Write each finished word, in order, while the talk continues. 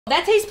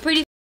That tastes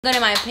pretty good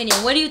in my opinion.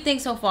 What do you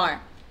think so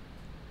far?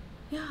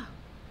 Yeah.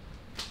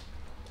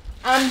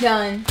 I'm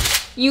done.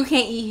 You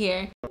can't eat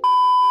here.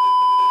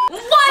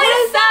 What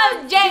is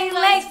up,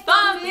 J-Lex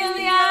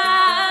Familia?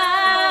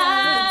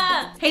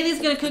 Haley's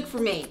gonna cook for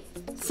me.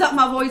 Something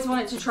I've always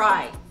wanted to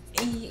try.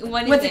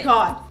 What's it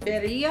called?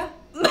 Birria?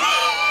 You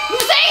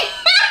see?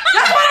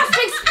 That's why I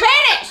speak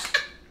Spanish!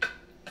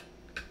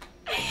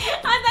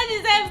 I thought you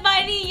said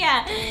Birria.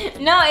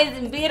 No, it's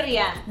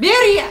birria.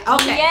 Birria!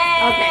 Okay.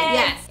 Yes. Okay,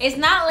 yes. It's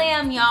not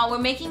lamb, y'all. We're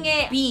making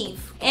it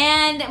beef.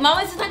 And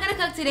Mama's not gonna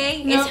cook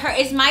today. Nope.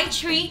 It's my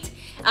treat.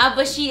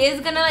 But she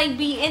is gonna like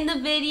be in the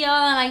video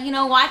and like, you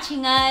know,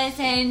 watching us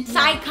and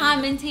side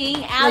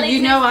commenting. Alex, you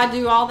know I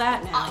do all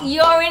that now. You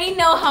already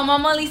know how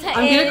Mama Lisa is.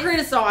 I'm gonna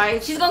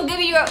criticize. She's gonna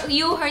give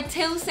you her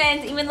 2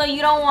 cents even though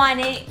you don't want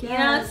it. Yes, you know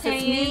what I'm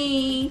saying? It's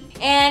me.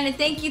 And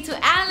thank you to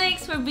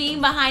Alex for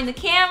being behind the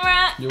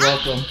camera. You're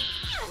welcome.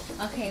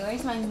 Okay,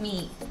 where's my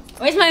meat?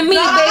 Where's my meat,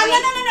 No, baby? no.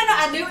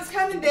 I knew it was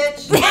coming,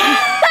 bitch.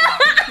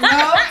 No,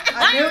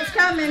 I knew it was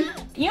coming.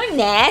 You're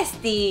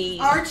nasty.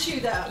 Aren't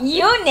you though?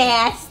 You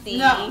nasty.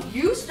 No,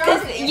 you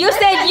started it. You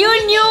said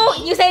you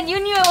knew. You said you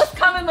knew it was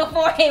coming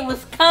before it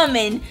was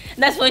coming.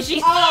 That's what she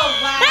said. Oh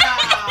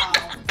wow!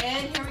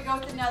 And here we go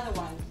with another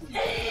one.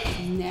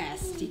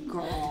 Nasty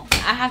girl.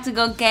 I have to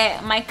go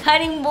get my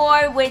cutting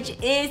board, which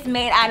is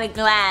made out of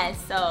glass.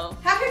 So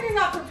How come you're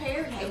not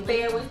prepared, Haley?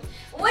 bear with.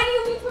 What do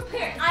you mean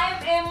prepared? I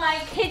am in my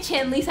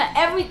kitchen, Lisa.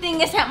 Everything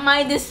is at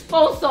my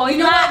disposal. You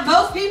know what?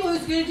 Most people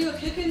who's gonna do a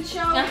cooking show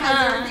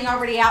has everything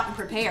already out and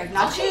prepared.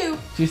 Not you.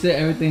 She said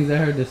everything's at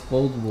her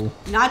disposal.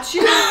 Not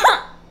you.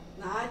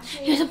 Not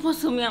You're you.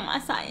 supposed to be on my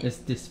side. It's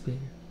despair.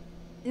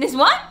 This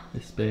what?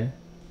 Despair.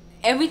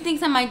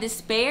 Everything's on my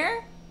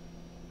despair?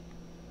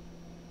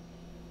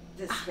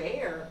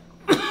 Despair.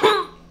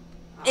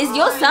 It's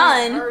your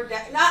son.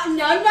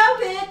 No,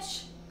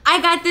 bitch. I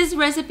got this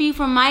recipe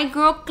from my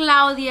girl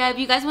Claudia. If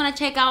you guys want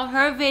to check out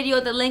her video,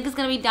 the link is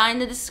going to be down in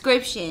the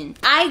description.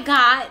 I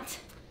got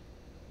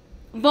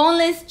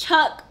boneless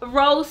chuck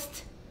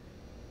roast.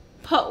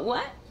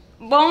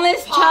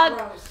 Boneless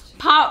chuck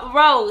pot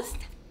roast.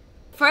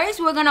 First,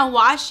 we're going to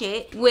wash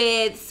it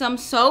with some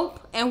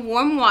soap and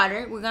warm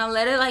water. We're going to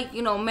let it, like,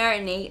 you know,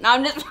 marinate. No,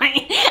 I'm just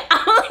playing.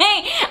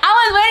 I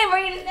was waiting for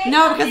you to say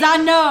No, something. because I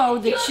know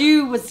that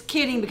you was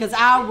kidding because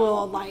I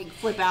will, like,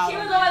 flip out. She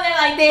was over there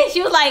like this.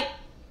 She was like...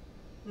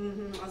 I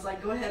was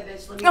like, go ahead,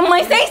 bitch. Let me I'm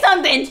like, say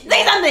something.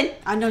 Say something.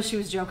 I know she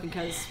was joking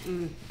because...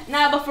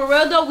 Nah, but for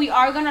real though, we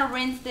are gonna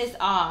rinse this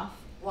off.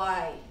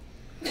 Why?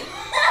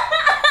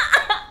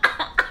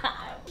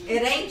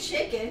 It ain't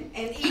chicken,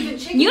 and even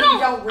chicken You don't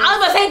rinse. I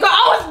was about to say, girl,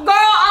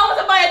 I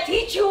was about to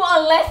teach you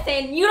a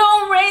lesson. You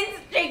don't rinse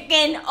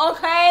chicken,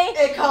 okay?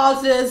 It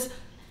causes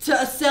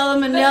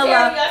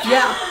salmonella.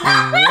 Yeah.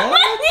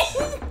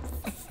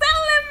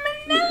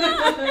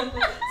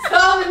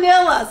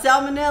 Salmonella.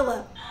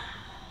 Salmonella.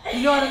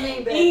 You know what I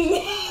mean,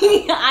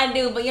 bitch? I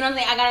do, but you know what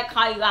I'm saying? I gotta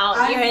call you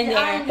out here and there.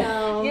 I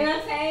know. You know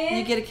what I'm saying?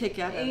 You get a kick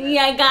out of it.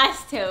 Yeah, I got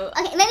to.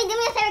 Okay, maybe do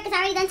me a favor because I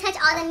already done touch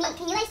all the meat.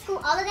 Can you like scoop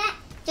all of that?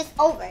 Just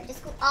over. Just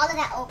scoop all of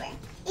that over.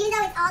 Even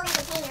though it's all in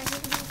potatoes,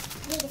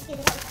 you need to scoop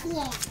it over.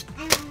 Yeah. I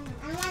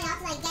don't want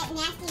y'all to like get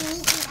nasty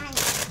meat on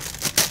it.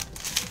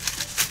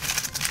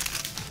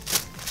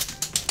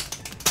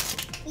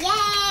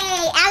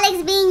 Yay!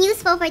 Alex being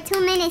useful for 2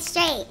 minutes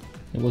straight.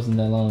 It wasn't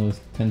that long. It was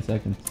 10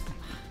 seconds.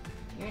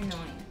 You're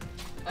annoying.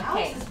 Okay.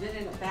 Alex has been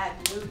in a bad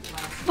mood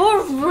last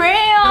For The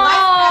real.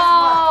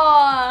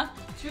 last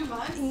 2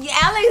 months.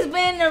 Alex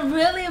been in a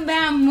really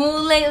bad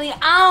mood lately.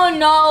 I don't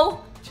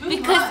know. 2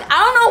 Because months. I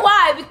don't know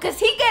why. Because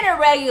he get it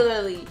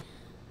regularly.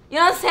 You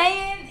know what I'm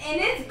saying?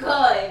 And it's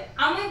good.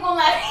 I'm not gonna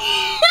lie.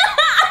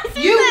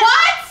 You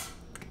what?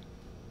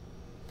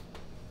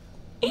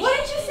 What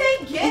did you say?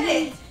 Get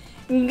it?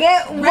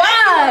 Get what?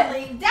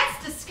 Regularly?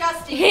 That's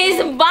disgusting. His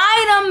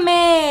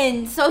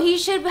vitamins. So he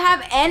should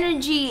have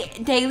energy,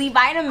 daily You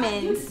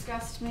vitamins.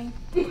 disgust me.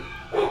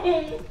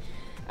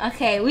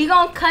 Okay, we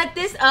gonna cut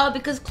this up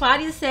because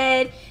Claudia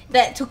said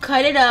that to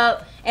cut it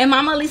up, and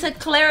Mama Lisa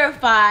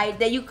clarified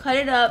that you cut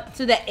it up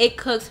so that it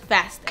cooks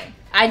faster.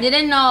 I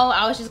didn't know.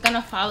 I was just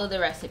gonna follow the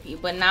recipe,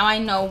 but now I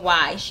know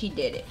why she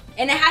did it.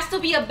 And it has to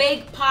be a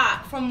big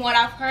pot, from what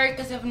I've heard,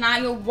 because if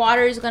not, your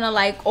water is gonna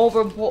like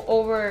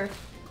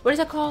what is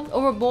that called?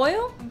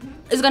 Overboil?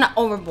 It's gonna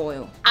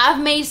overboil. I've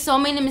made so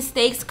many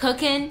mistakes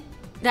cooking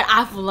that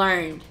I've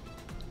learned.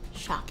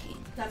 Shocking.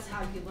 That's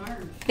how you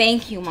learn.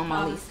 Thank you, Mama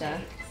All Lisa.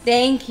 mistakes.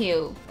 Thank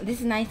you. This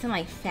is nice and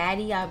like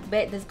fatty. I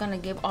bet that's gonna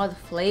give all the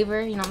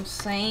flavor. You know what I'm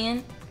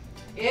saying?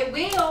 It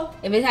will.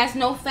 If it has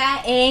no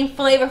fat, it ain't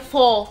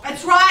flavorful.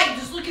 That's right.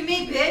 Just look at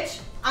me, bitch.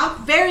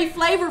 I'm very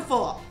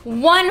flavorful.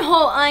 1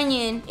 whole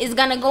onion is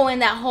gonna go in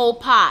that whole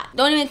pot.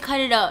 Don't even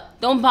cut it up.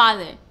 Don't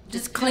bother.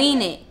 Just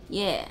clean it.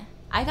 Yeah.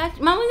 I got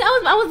you. Mama,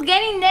 I was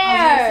getting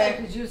there.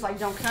 Because you was like,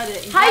 don't cut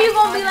it. How you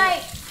gonna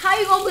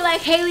be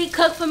like, Haley,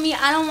 cook for me?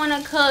 I don't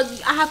wanna cook.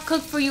 I have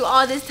cooked for you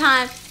all this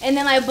time, and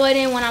then like butt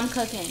in when I'm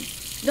cooking.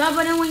 Do I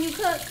butt in when you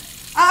cook?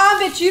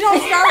 Bitch, you don't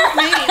start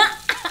with me.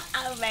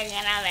 I'm begging.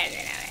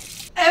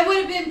 It would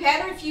have been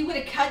better if you would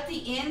have cut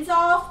the ends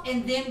off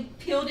and then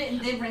peeled it and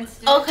then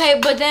rinsed it. Okay,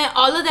 but then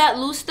all of that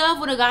loose stuff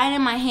would have gotten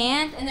in my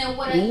hand and then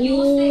would have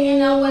used it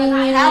and I would have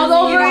gotten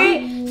all over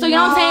it. So you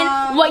know what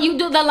I'm saying? What you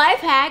do, the life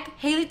hack,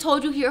 Haley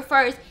told you here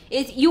first,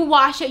 is you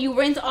wash it, you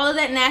rinse all of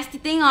that nasty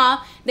thing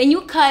off, then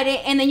you cut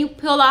it and then you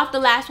peel off the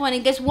last one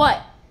and guess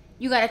what?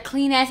 You got a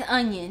clean ass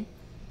onion.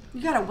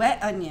 You got a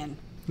wet onion.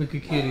 Look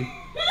at Kitty.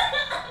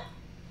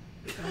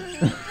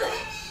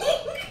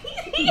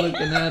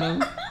 Looking at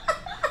him.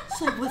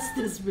 It's like, what's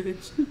this,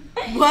 bitch?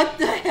 What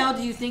the hell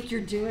do you think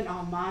you're doing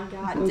on my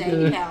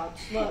goddamn couch?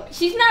 Look.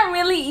 She's not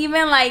really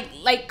even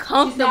like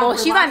comfortable.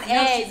 She's on edge.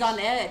 No, she's on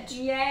edge.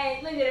 Yeah,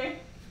 look at her.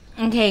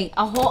 Okay,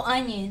 a whole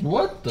onion.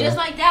 What the? Just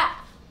like that.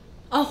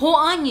 A whole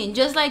onion,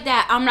 just like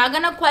that. I'm not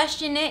gonna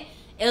question it.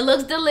 It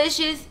looks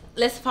delicious.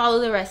 Let's follow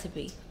the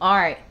recipe. All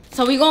right.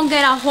 So we're gonna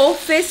get a whole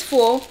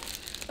fistful.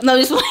 No,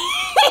 just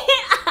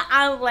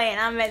I'm playing.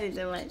 I'm messing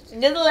too much. Just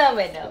a little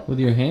bit though. With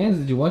your hands?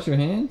 Did you wash your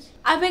hands?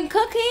 I've been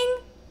cooking.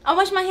 I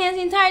washed my hands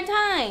the entire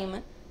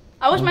time.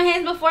 I washed my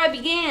hands before I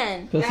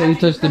began. That's how you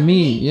touch the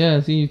meat. Yeah,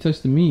 see, you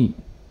touch the meat.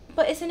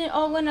 But isn't it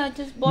all gonna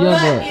just boil? Yeah,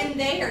 up? but in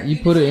there.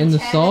 you put it in the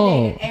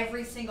salt.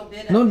 Every single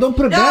bit of No, don't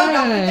put it No, back.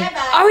 don't put that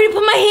back. I already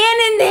put my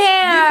hand in You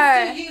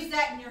there. can still use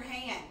that in your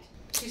hand.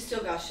 You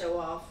still got to show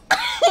off.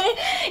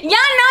 Y'all know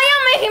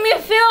you're making me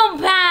feel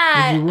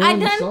bad. Did you ruin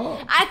the salt?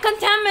 I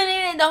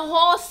contaminated the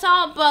whole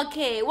salt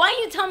bucket. Why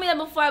didn't you tell me that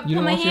before I put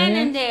my hand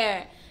in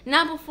there?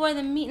 Not before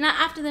the meat, not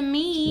after the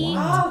meat.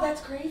 Wow. Oh,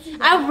 that's crazy.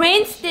 I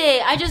rinsed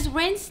it. I just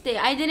rinsed it.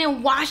 I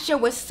didn't wash it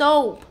with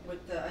soap.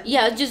 With the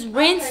Yeah, just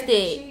rinsed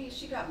it.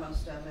 She got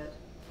most of it.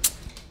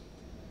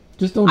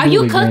 Just don't Are do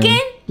you it again.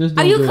 cooking? Just Are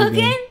don't you do it cooking?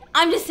 again.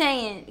 I'm just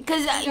saying,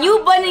 because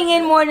you butting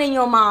in more than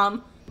your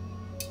mom.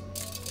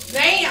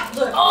 Bam!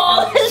 Look.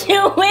 Oh, she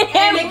went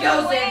And it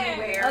everywhere. goes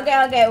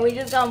everywhere. Okay, we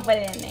just gonna put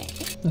it in there.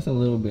 That's a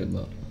little bit,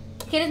 but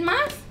Kid is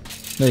mine?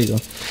 there you go.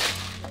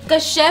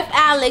 Cause Chef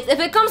Alex, if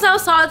it comes out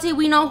salty,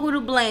 we know who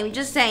to blame.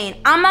 Just saying.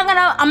 I'm not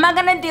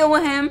gonna deal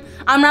with him.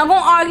 I'm not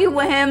gonna argue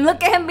with him.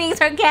 Look at him being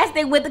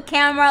sarcastic with the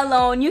camera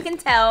alone. You can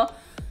tell.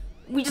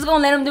 We just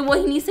gonna let him do what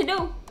he needs to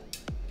do.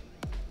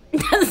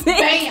 That's it.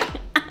 Bam!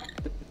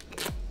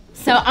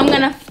 So I'm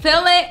gonna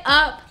fill it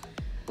up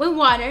with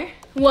water.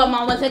 What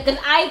Mama said, cause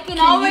I can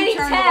already you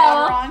turn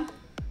tell. the water on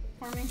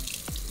for me?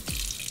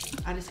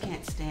 I just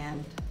can't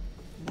stand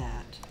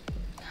that.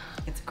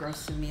 It's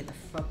grossing me the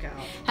fuck out.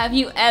 Have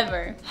you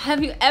ever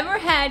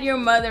had your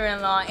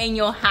mother-in-law in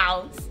your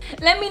house?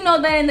 Let me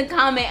know that in the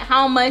comment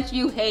how much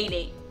you hate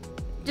it.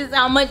 Just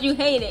how much you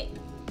hate it.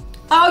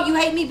 Oh, you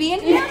hate me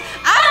being here?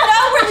 I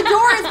know where the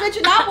door is, bitch,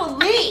 and I will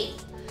leave.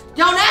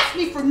 Don't ask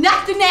me for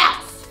nothing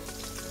else.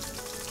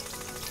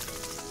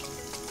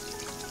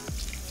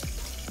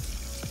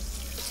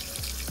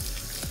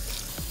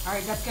 All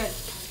right, that's good.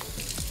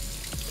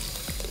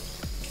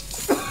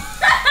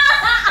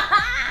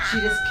 She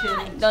just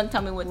kidding. Don't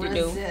tell me what What to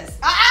is do. this?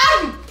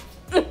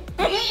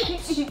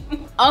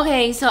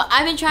 Okay, so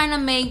I've been trying to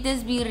make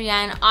this birria,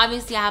 and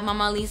obviously I have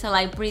Mama Lisa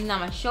like breathing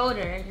on my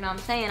shoulder. You know what I'm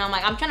saying? I'm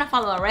like, I'm trying to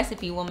follow a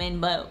recipe, woman,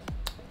 but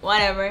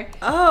whatever.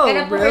 Oh,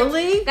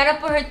 Gotta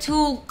put her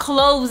 2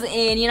 cloves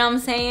in. You know what I'm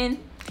saying?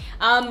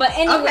 But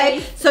anyway.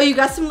 Okay, so you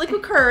got some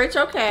liquid courage.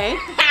 Okay.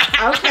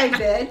 Okay,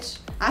 bitch.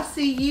 I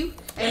see you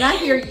and I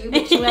hear you,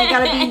 but you ain't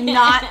gotta be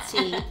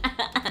naughty.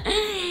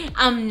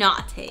 I'm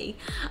naughty.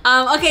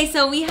 Okay,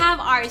 so we have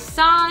our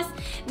sauce.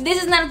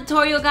 This is not a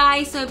tutorial,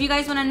 guys, so if you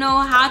guys want to know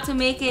how to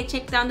make it,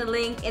 check down the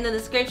link in the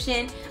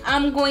description.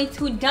 I'm going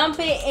to dump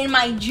it in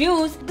my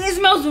juice. This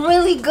smells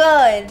really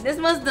good. This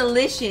smells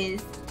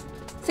delicious.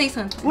 Say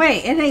something.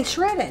 Wait, it ain't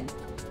shredded.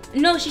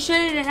 No, she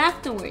shredded it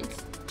afterwards.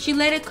 She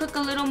let it cook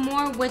a little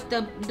more with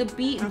the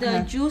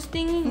Okay. juice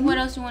thingy. What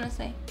else you want to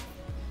say?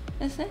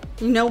 That's it?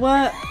 You know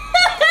what?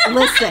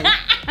 Listen.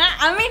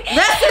 I mean,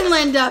 Listen,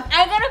 Linda.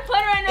 I gotta put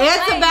her in a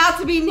It's place. about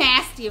to be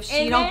nasty if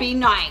she Is don't it? be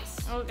nice.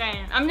 Okay,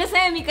 I'm just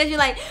saying because you're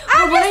like,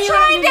 I'm "Well, what just are you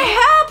trying to gonna do?"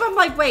 help. I'm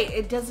like, wait,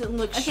 it doesn't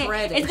look Okay,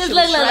 shredded. it's because Should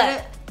look, we look,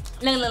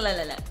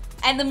 shred look.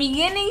 At the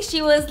beginning,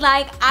 she was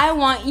like, I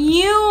want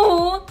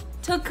you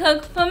to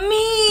cook for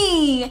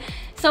me.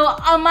 So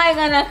am I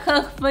gonna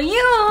cook for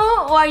you,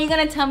 or are you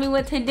gonna tell me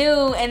what to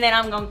do and then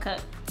I'm gonna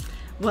cook?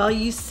 Well,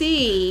 you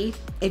see,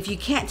 if you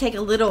can't take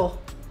a little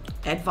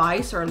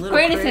advice or a little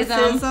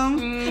Criticism.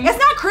 It's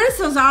not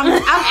criticism.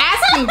 I'm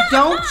asking,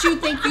 don't you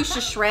think you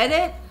should shred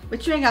it?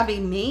 But you ain't gotta be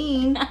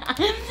mean.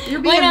 You're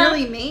being Well,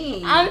 really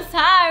mean. I'm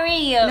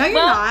sorry. No, you're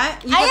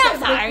not. You I got am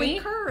that sorry.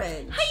 liquid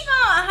courage.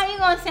 How you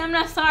gonna say I'm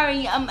not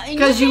sorry?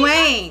 Because you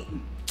ain't.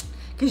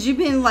 Because you've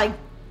been like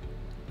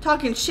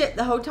talking shit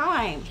the whole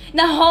time.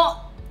 The whole.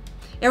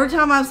 Every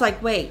time I was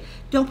like, wait,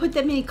 don't put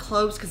that many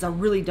cloves because I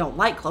really don't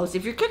like cloves.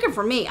 If you're cooking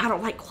for me, I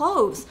don't like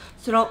cloves.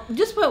 So don't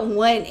just put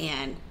 1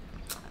 in.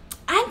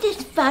 I'm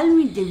just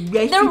following the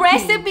recipe. The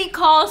recipe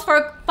calls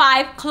for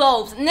 5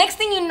 cloves. Next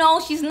thing you know,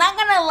 she's not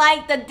gonna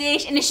like the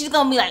dish, and then she's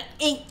gonna be like,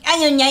 I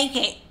don't like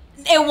it.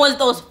 It was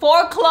those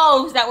 4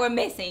 cloves that were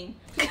missing.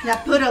 Now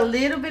put a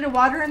little bit of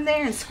water in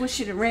there and squish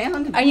it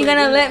around. And Are you put it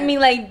gonna in let there. me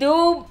like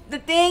do the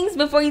things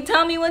before you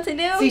tell me what to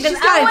do? See, she's 'Cause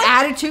got an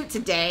attitude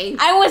today.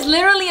 I was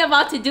literally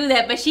about to do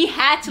that, but she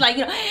had to like,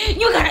 you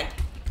gotta,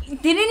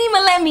 didn't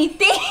even let me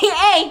think.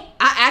 Hey,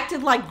 I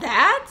acted like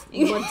that?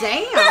 Well,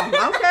 damn.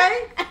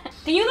 Okay.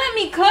 can you let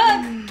me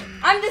cook?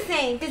 I'm just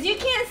saying, because you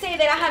can't say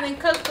that I haven't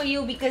cooked for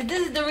you because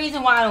this is the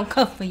reason why I don't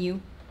cook for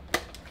you.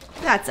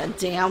 That's a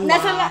damn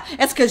That's a lie. lie.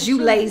 That's because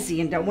you lazy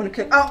and don't want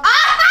to cook. Oh,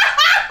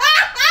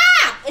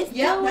 It's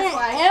yep, going that's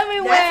right.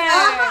 everywhere.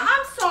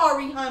 I'm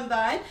sorry, hun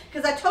bun,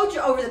 because I told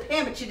you over the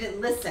pan, but you didn't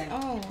listen.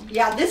 Oh.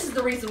 Yeah, this is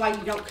the reason why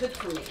you don't cook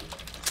for me.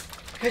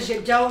 Because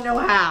you don't know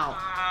how.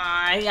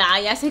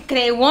 Ya se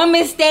cree one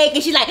mistake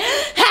and she's like,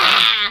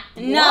 ha!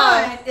 No.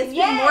 One. It's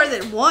Yes. been more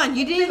than one.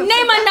 You didn't even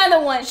Name put the-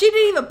 another one. She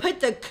didn't even put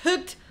the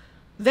cooked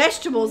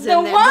vegetables The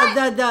in there. what?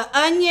 The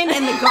onion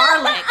and the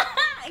garlic.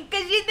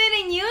 Because you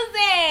didn't use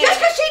it. Just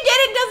because she did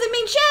it doesn't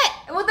mean shit.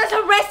 Well, that's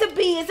a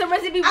recipe. It's a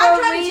recipe for I'm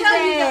a trying reason. to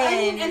tell you the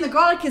onion and the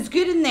garlic is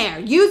good in there.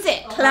 Use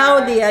it.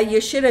 Claudia,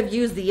 you should have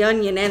used the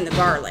onion and the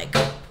garlic.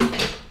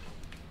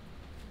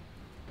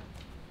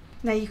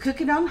 Now you cook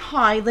it on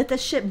high. Let that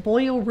shit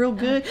boil real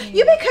good. Okay.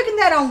 You've been cooking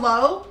that on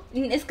low?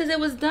 It's because it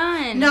was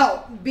done.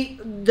 No,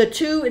 the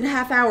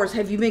 2.5 hours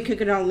have you been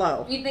cooking on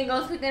low? You think I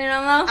was cooking it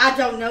on low? I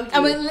don't know you.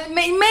 I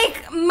mean,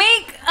 make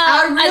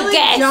I a really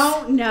guess.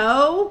 don't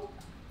know.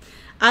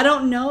 I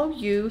don't know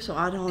you, so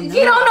I don't know.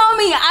 You don't know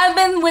me. I've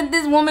been with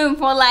this woman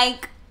for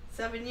like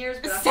 7 years.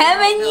 But I 7 still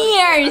don't know.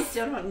 years. I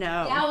still don't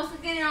know. I was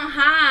cooking it on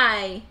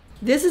high.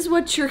 This is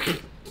what you're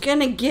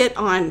gonna get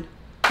on.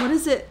 What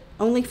is it?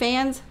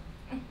 OnlyFans?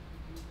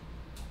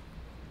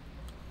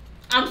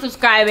 I'm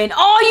subscribing.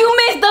 Oh,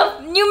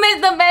 you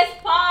missed the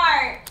best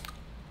part.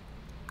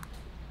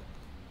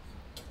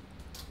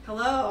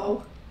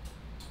 Hello.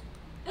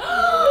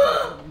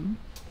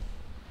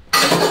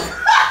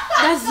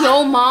 That's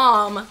your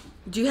mom.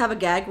 Do you have a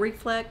gag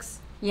reflex?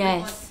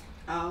 Yes.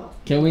 Oh.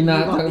 Can we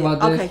not talk about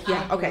this? Okay,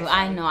 yeah, okay.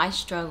 I know. I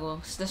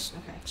struggle. The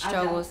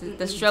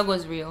struggle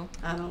is real.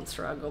 I don't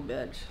struggle,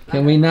 bitch.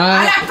 Can we I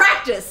not? got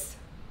practice.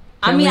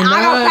 I Can mean, we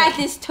I don't not?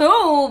 practice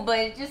too, but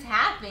it just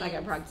happens. I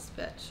got practice,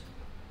 bitch.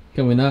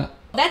 Can we not?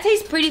 That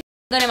tastes pretty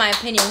good in my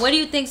opinion. What do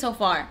you think so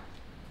far?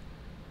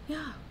 Yeah.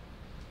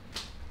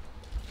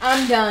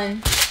 I'm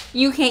done.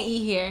 You can't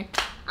eat here.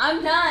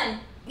 I'm done.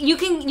 You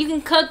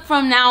can cook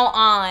from now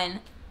on.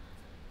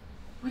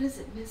 What is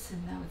it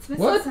missing though? It's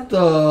missing What something.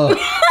 the?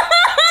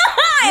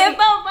 It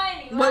felt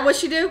funny. What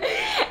she do?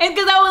 It's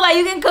because I was like,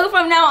 you can cook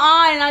from now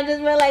on, and I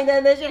just felt like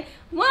that shit.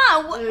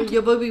 Wow.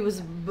 Your booby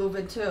was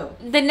moving too.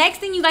 The next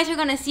thing you guys are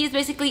gonna see is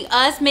basically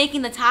us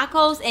making the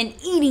tacos and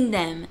eating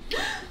them.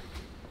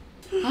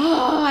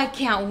 Oh, I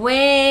can't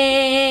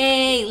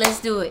wait. Let's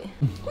do it.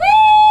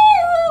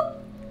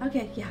 Woo!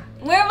 Okay, yeah.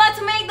 We're about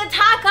to make the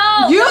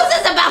taco. Yours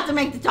is about to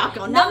make the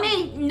taco, not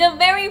me. The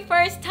very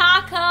first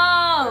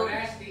taco.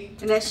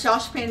 And that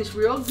saucepan is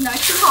real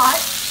nice and hot.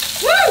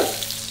 Woo!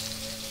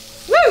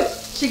 Woo!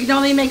 She can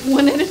only make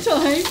one at a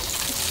time.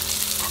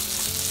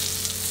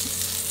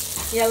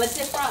 Yeah, let's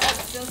just fry up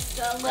just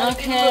a little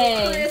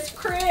Okay.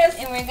 Crisp.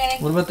 And we're gonna.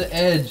 What about the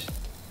edge?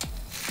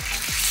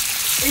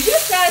 Is you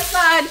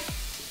satisfied?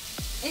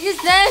 Is it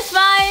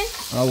satisfying?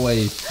 I'll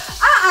wait.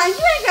 You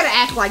ain't gotta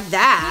act like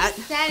that.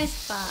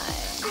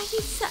 Satisfied. Are you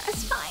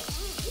satisfied,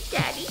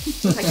 Daddy?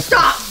 Like,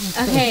 stop.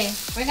 Okay,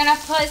 we're gonna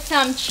put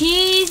some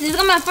cheese. This is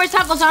gonna be my first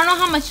taco, so I don't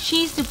know how much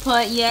cheese to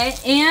put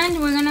yet. And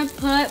we're gonna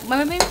put,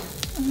 what, baby?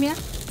 Yeah.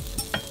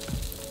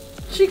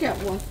 She got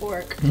one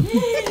fork.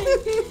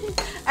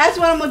 That's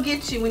what I'm gonna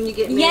get you when you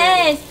get married.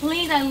 Yes,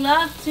 please. I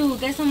love to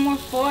get some more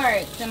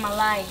forks in my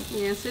life.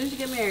 Yeah, as soon as you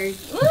get married.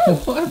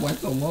 What? Why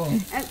so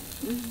long?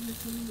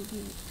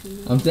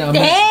 I'm saying.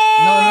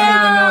 Damn!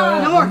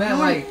 No. No more. I meant No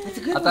more. like. That's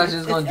a good I one. thought she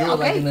was gonna do it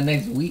like in the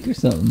next week or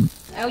something.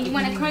 Oh, you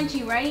want a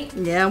crunchy, right?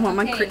 Yeah, I want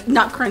my Okay.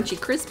 not crunchy,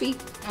 crispy.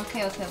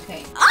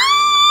 Okay.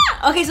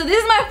 Ah! Okay, so this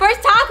is my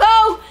first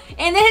taco,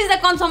 and this is the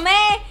consomme.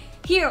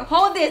 Here,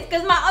 hold this,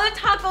 cause my other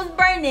taco's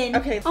burning.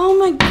 Okay. Oh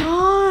my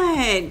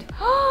god.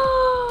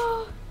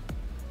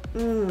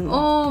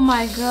 Oh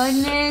my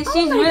goodness. Oh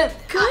She's my real.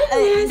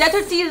 goodness. That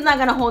tortilla's not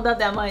gonna hold up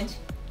that much.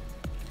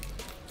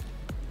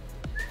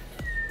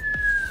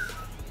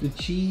 The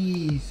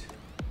cheese.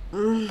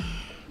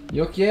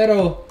 Yo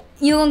quiero.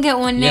 You gonna get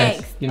one Yes,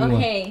 next. give me one.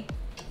 Okay.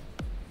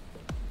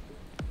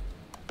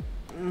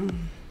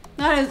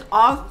 That is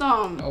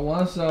awesome. I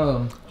want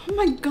some. Oh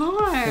my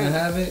god. Can I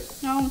have it?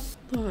 No.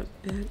 Look,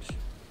 bitch.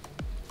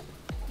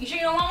 You sure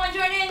you don't want one,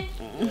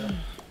 Jordan?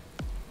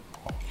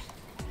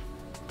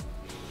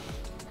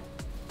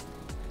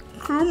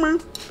 Come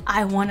on.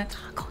 I want a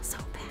taco so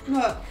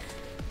bad.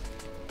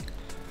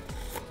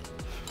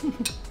 Look.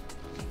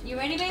 You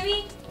ready,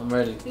 baby? I'm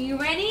ready. Are you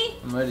ready?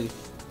 I'm ready.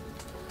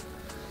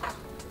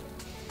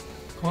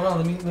 Hold on,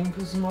 let me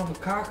put some on the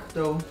cock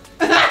though.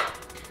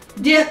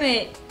 Dip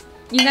it.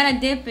 You gotta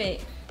dip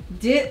it.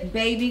 Dip,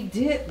 baby.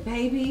 Dip,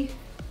 baby.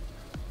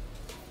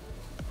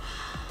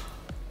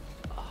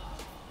 Oh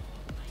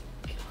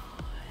my god.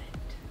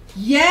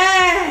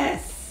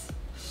 Yes.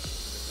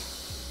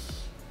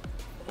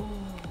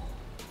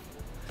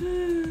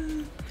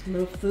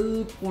 little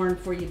food porn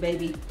for you,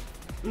 baby.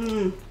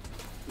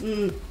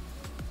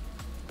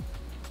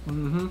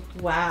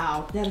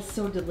 Wow, that is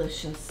so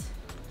delicious.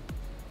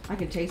 I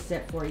can taste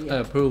that for you. I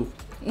approve.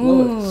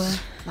 Ooh.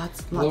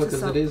 Lots Blow it of 'cause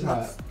salt. it is hot.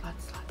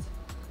 Lots.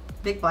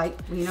 Big bite.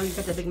 You know you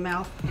got that big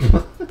mouth.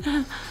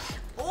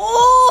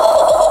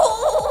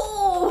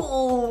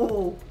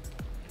 Oh!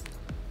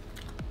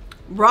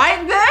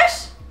 Right,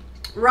 Bish?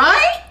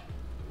 Right?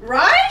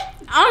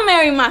 I'll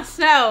marry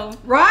myself.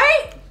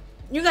 Right?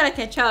 You gotta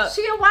catch up.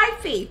 She a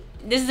wifey.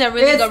 This is a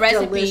really good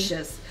recipe.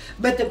 Delicious.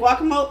 But the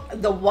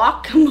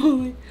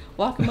guacamole,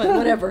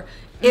 whatever.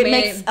 It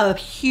makes a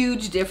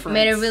huge difference.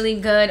 Made it really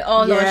good.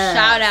 Oh no,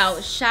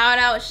 Yes. shout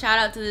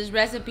out to this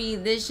recipe.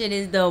 This shit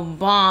is the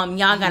bomb.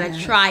 Y'all gotta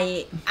try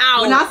it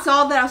out. When I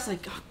saw that, I was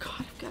like, oh God,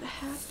 I've gotta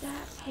have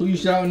that. Who you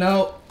shouting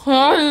out?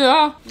 Oh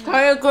yeah.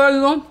 Try it, girl,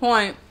 you on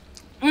point.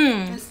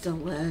 That's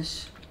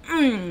delish.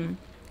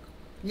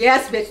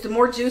 Yes, bitch, the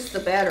more juice, the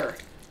better.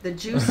 The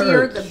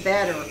juicier, the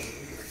better.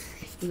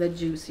 The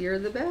juicier,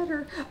 the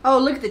better. Oh,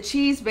 look at the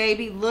cheese,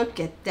 baby. Look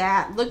at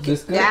that. Look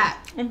This at good? that.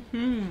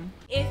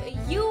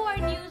 If you are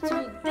new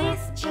to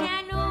this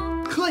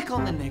channel, Click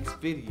on the next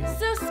video.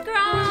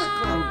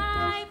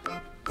 subscribe.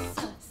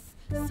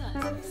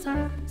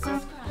 Subscribe.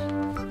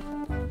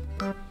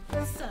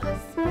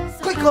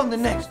 Click on the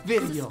next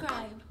video.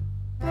 Subscribe.